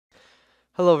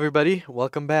Hello everybody,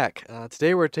 welcome back.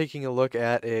 Today we're taking a look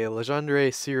at a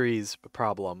Legendre series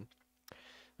problem.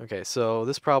 Okay, so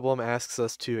this problem asks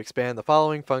us to expand the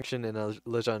following function in a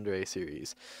Legendre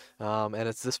series. And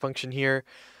it's this function here.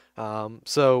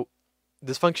 So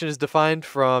this function is defined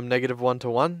from -1 to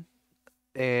 1,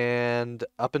 and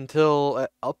up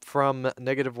from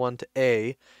 -1 to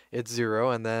a, it's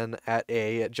 0, and then at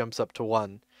a it jumps up to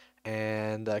 1,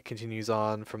 and continues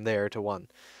on from there to 1.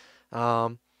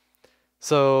 Um,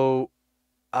 so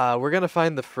we're gonna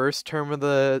find the first term of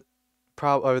the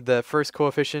or the first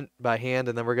coefficient by hand,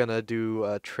 and then we're gonna do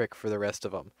a trick for the rest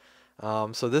of them.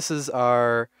 So this is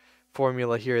our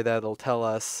formula here that'll tell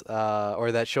us,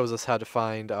 or that shows us how to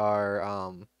find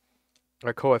our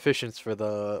coefficients for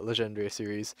the Legendre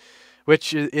series,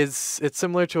 which it's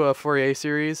similar to a Fourier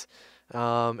series,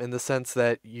 in the sense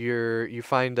that you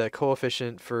find a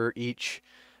coefficient for each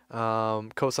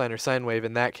cosine or sine wave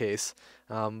in that case.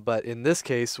 But in this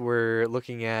case, we're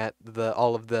looking at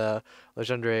all of the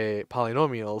Legendre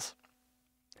polynomials,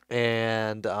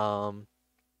 and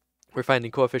we're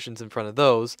finding coefficients in front of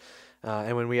those.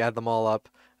 And when we add them all up,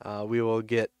 we will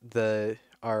get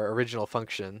our original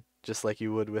function, just like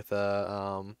you would with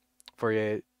a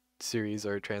Fourier series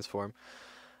or transform.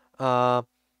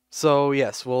 So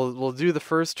yes, we'll do the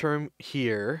first term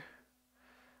here.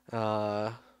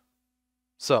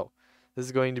 So this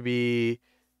is going to be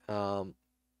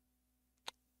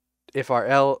if our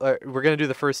L, we're going to do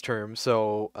the first term,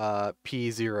 so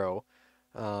P0.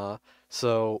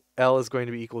 So L is going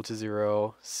to be equal to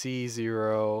 0,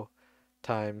 C0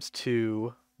 times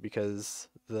 2, because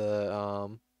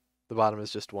the bottom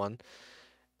is just 1,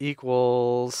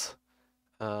 equals,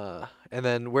 and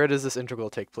then where does this integral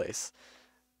take place?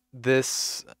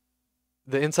 The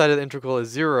inside of the integral is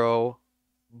 0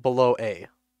 below A.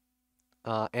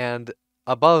 And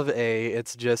above A,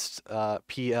 it's just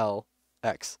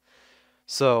PLX.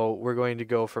 So we're going to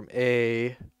go from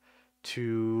A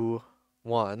to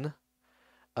 1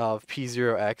 of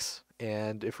P0x,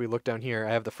 and if we look down here,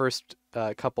 I have the first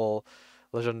couple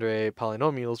Legendre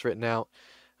polynomials written out.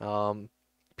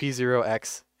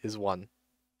 P0x is 1.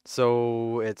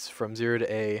 So it's from 0 to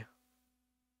A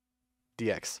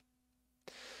dx.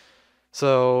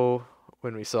 So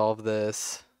when we solve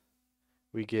this,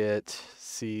 we get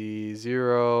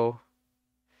C0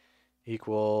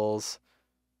 equals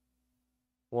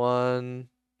 1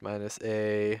 minus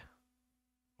A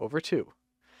over 2.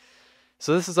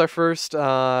 So this is our first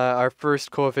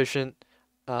coefficient.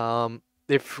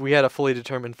 If we had a fully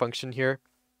determined function here,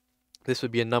 this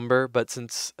would be a number, but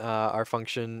since our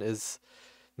function is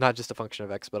not just a function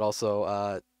of x, but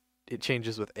also it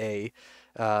changes with a,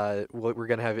 we're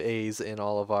going to have a's in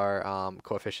all of our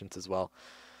coefficients as well.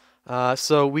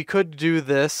 So we could do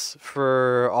this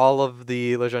for all of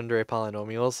the Legendre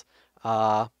polynomials,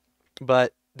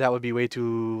 but that would be way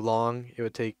too long. It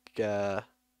would take, it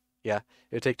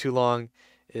would take too long.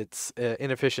 It's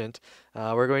inefficient.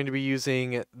 We're going to be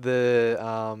using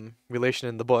the relation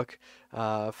in the book,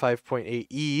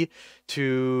 5.8e,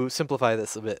 to simplify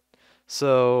this a bit.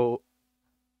 So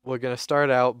we're going to start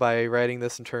out by writing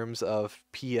this in terms of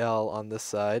PL on this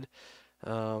side.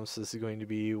 So this is going to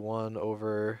be 1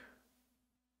 over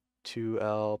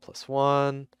 2L plus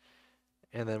 1.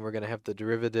 And then we're going to have the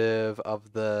derivative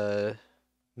of the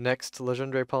next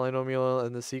Legendre polynomial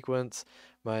in the sequence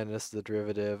minus the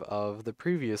derivative of the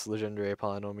previous Legendre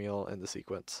polynomial in the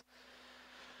sequence.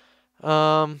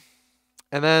 And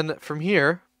then from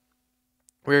here,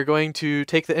 we're going to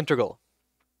take the integral.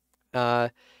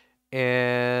 And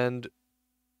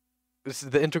this is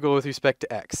the integral with respect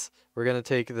to x. We're going to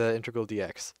take the integral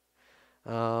dx.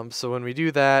 So when we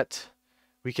do that,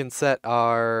 we can set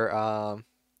our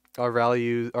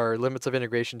values, our limits of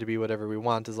integration, to be whatever we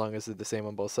want, as long as they're the same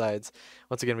on both sides.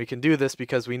 Once again, we can do this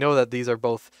because we know that these are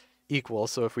both equal,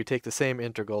 so if we take the same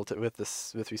integral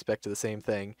with respect to the same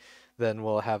thing, then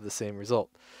we'll have the same result.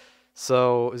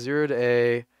 So 0 to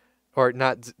a, or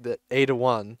not, a to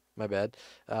 1, my bad,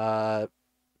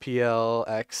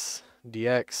 PLX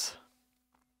dx.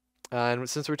 And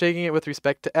since we're taking it with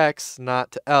respect to x,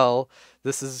 not to L,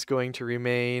 this is going to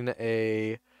remain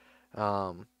a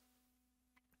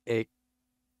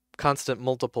constant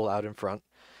multiple out in front.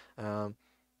 And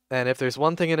if there's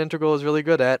one thing an integral is really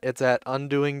good at, it's at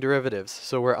undoing derivatives.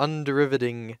 So we're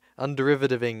underivativing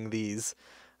these.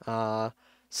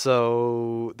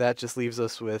 So that just leaves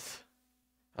us with,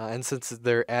 and since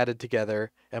they're added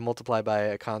together and multiplied by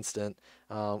a constant,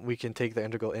 we can take the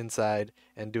integral inside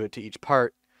and do it to each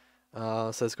part.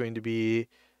 So it's going to be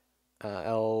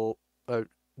the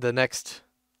next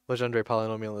Legendre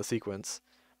polynomial in the sequence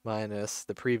minus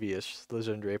the previous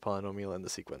Legendre polynomial in the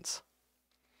sequence.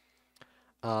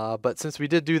 But since we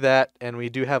did do that, and we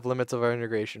do have limits of our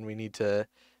integration, we need to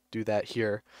do that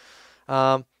here.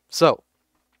 So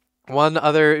one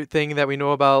other thing that we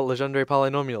know about Legendre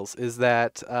polynomials is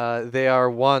that they are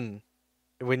 1.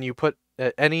 When you put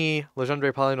any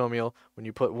Legendre polynomial, when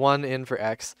you put 1 in for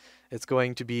x, it's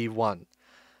going to be 1.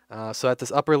 So at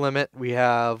this upper limit, we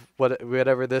have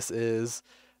whatever this is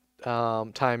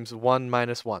times 1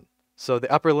 minus 1. So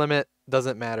the upper limit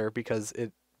doesn't matter because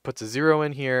it puts a 0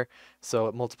 in here, so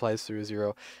it multiplies through a 0.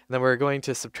 And then we're going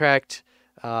to subtract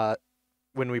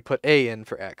when we put a in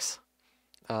for x.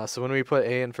 So when we put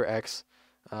a in for x,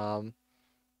 I'll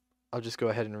just go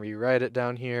ahead and rewrite it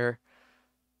down here.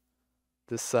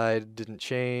 This side didn't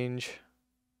change.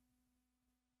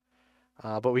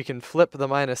 But we can flip the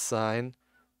minus sign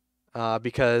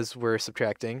because we're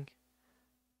subtracting.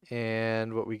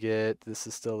 And what we get, this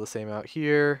is still the same out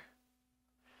here.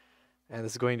 And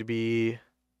this is going to be,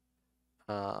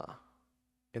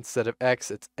 instead of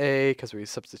x, it's a, because we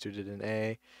substituted in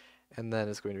a. And then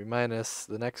it's going to be minus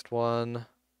the next one,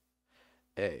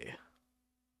 a.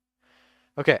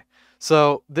 Okay,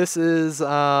 so this is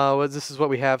what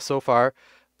we have so far.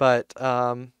 But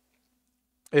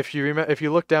if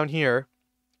you look down here,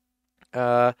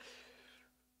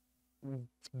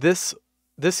 this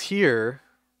here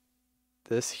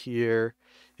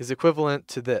is equivalent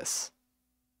to this.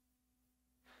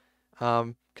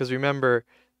 Because remember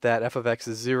that f of x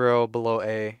is 0 below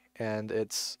a and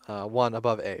it's 1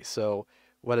 above a. So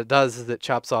what it does is it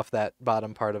chops off that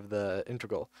bottom part of the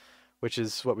integral, which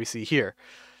is what we see here.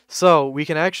 So we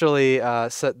can actually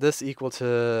set this equal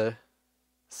to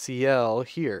CL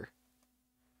here.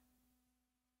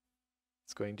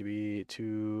 It's going to be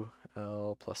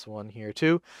 2L plus 1 here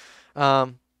too.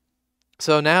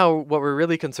 So now what we're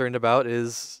really concerned about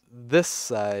is this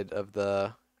side of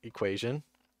the equation.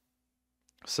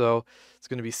 So it's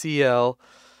going to be CL.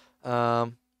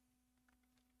 The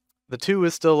 2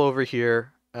 is still over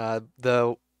here.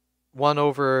 The 1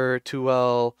 over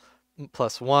 2L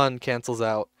plus 1 cancels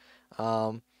out.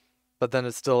 But then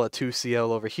it's still a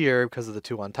 2CL over here because of the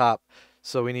 2 on top.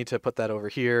 So we need to put that over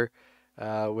here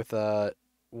with a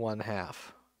 1/2.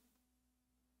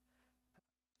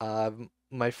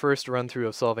 My first run through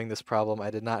of solving this problem, I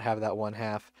did not have that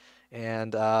 1/2,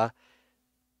 and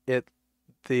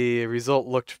the result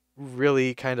looked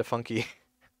really kind of funky.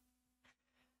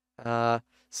 This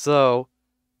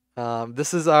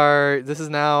is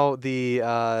now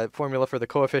the formula for the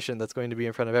coefficient that's going to be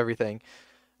in front of everything,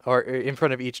 or in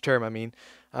front of each term, I mean.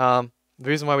 The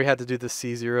reason why we had to do the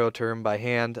C0 term by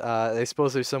hand, I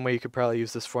suppose there's some way you could probably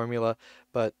use this formula,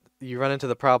 but you run into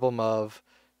the problem of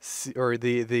what's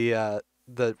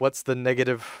the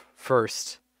negative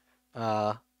first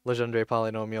Legendre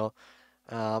polynomial.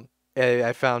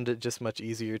 I found it just much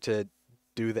easier to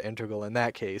do the integral in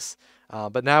that case.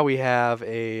 But now we have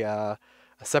a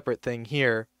separate thing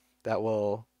here that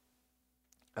will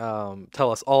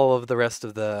tell us all of the rest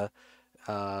of the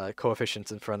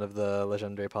coefficients in front of the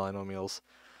Legendre polynomials.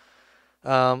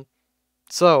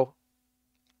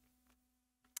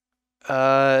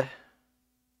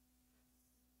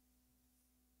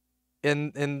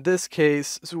 In this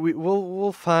case, so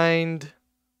we'll find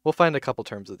a couple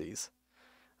terms of these.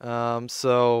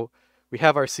 So we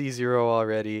have our C0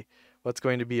 already. What's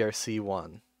going to be our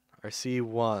C1? Our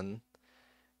C1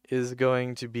 is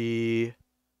going to be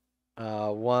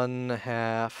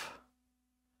 1/2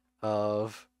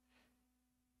 of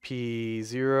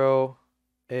P0A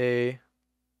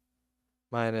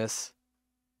minus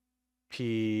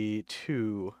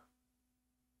P2A.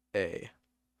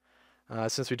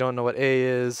 Since we don't know what A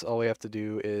is, all we have to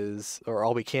do is, or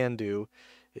all we can do,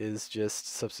 is just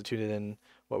substitute it in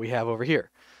what we have over here.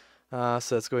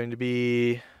 So it's going to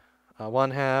be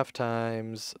 1/2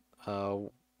 times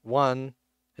 1.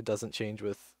 It doesn't change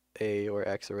with A or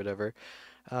X or whatever.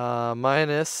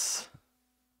 Minus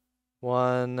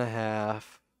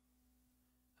 1/2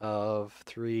 of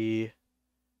 3.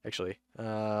 Actually,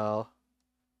 I'll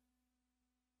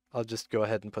just go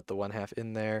ahead and put the 1/2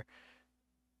 in there.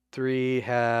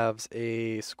 3/2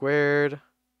 A squared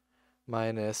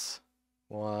minus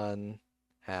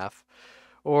 1/2.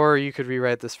 Or you could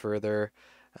rewrite this further.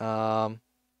 1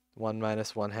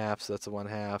 minus 1/2, so that's a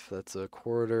 1/2. That's a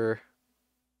quarter.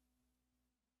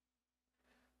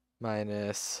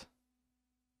 Minus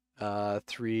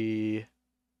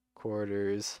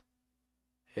 3/4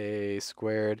 A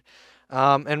squared.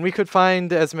 And we could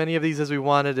find as many of these as we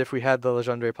wanted if we had the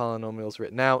Legendre polynomials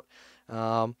written out.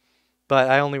 But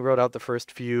I only wrote out the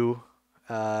first few.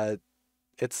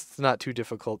 It's not too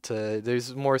difficult to.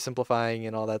 There's more simplifying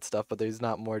and all that stuff, but there's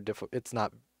not more it's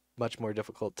not much more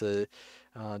difficult to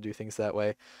do things that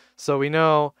way. So we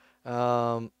know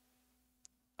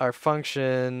our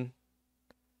function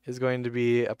is going to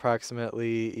be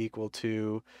approximately equal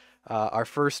to our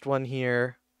first one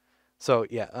here. So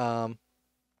yeah,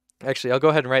 actually, I'll go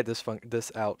ahead and write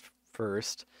this out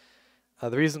first.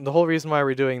 The whole reason why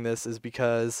we're doing this is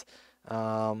because we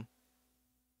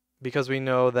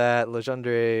know that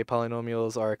Legendre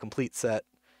polynomials are a complete set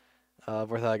of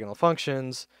orthogonal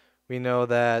functions. We know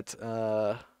that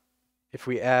if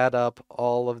we add up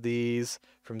all of these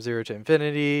from 0 to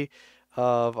infinity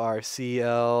of our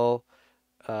CL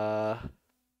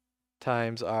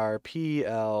times our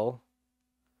PL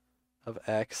of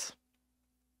x,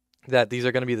 that these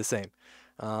are going to be the same.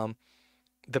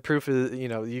 The proof is,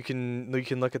 you can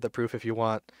look at the proof if you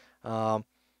want,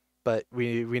 but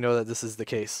we know that this is the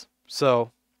case.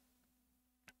 So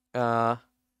we'll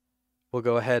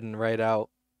go ahead and write out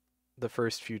the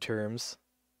first few terms.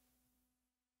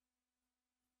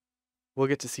 We'll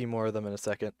get to see more of them in a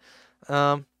second.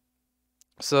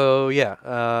 So yeah,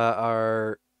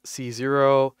 our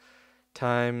C0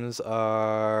 times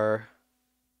our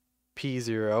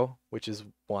P0, which is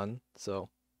 1, so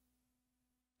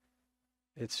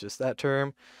it's just that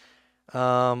term,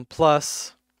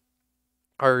 plus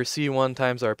our C1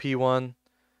 times our P1,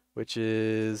 which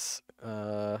is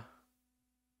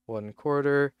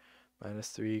 1/4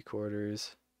 minus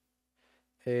 3/4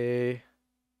 a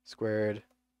squared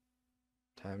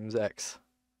times x.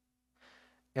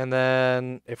 And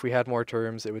then if we had more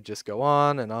terms, it would just go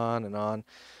on and on and on.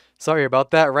 Sorry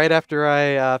about that. Right after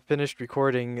I finished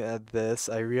recording this,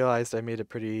 I realized I made a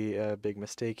pretty big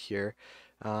mistake here.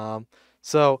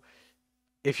 So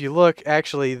if you look,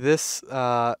 actually, this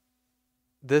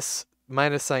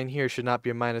minus sign here should not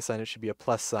be a minus sign. It should be a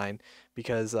plus sign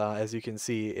because, as you can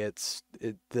see,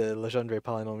 the Legendre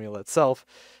polynomial itself,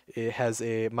 it has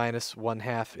a minus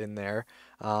 1/2 in there.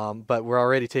 But we're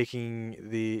already taking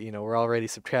we're already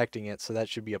subtracting it, so that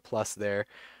should be a plus there.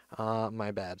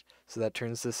 My bad. So that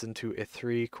turns this into a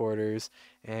 3/4,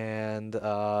 and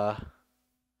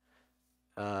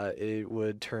it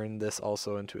would turn this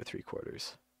also into a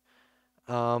 3/4.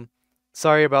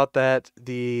 Sorry about that.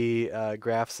 The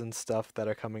graphs and stuff that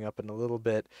are coming up in a little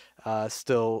bit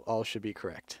still all should be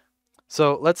correct.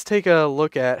 So let's take a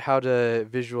look at how to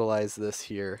visualize this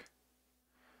here.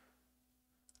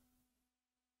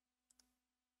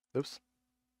 Oops.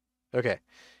 Okay,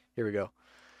 here we go.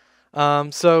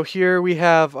 So here we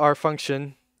have our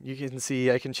function. You can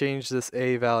see I can change this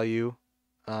a value,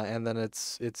 and then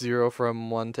it's 0 from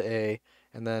 1 to a,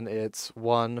 and then it's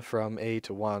 1 from a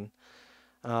to 1.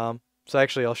 So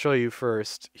actually, I'll show you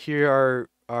first. Here are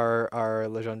our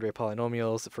Legendre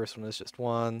polynomials. The first one is just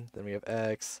 1, then we have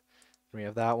x, then we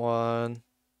have that one.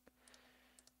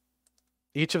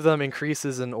 Each of them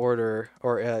increases in order,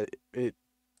 or it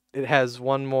has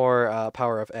one more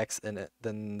power of x in it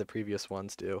than the previous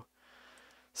ones do.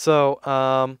 So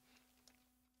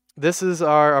this is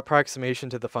our approximation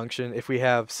to the function if we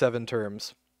have 7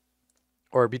 terms,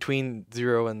 or between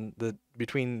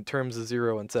terms of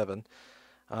 0 and 7.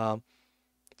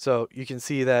 So you can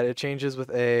see that it changes with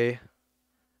a.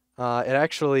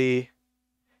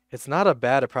 It's not a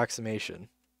bad approximation,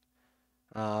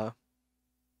 and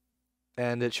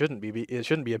it shouldn't be. It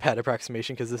shouldn't be a bad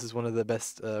approximation because this is one of the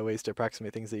best ways to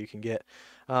approximate things that you can get.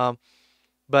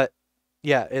 But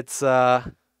yeah, it's.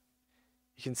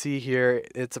 You can see here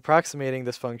it's approximating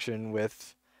this function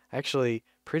with actually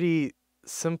pretty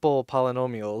simple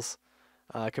polynomials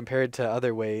compared to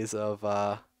other ways of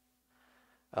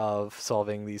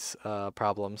solving these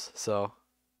problems. So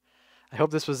I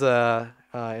hope this was a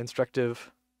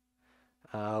instructive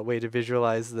way to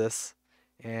visualize this,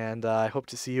 and I hope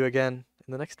to see you again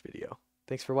in the next video.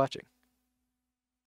 Thanks for watching.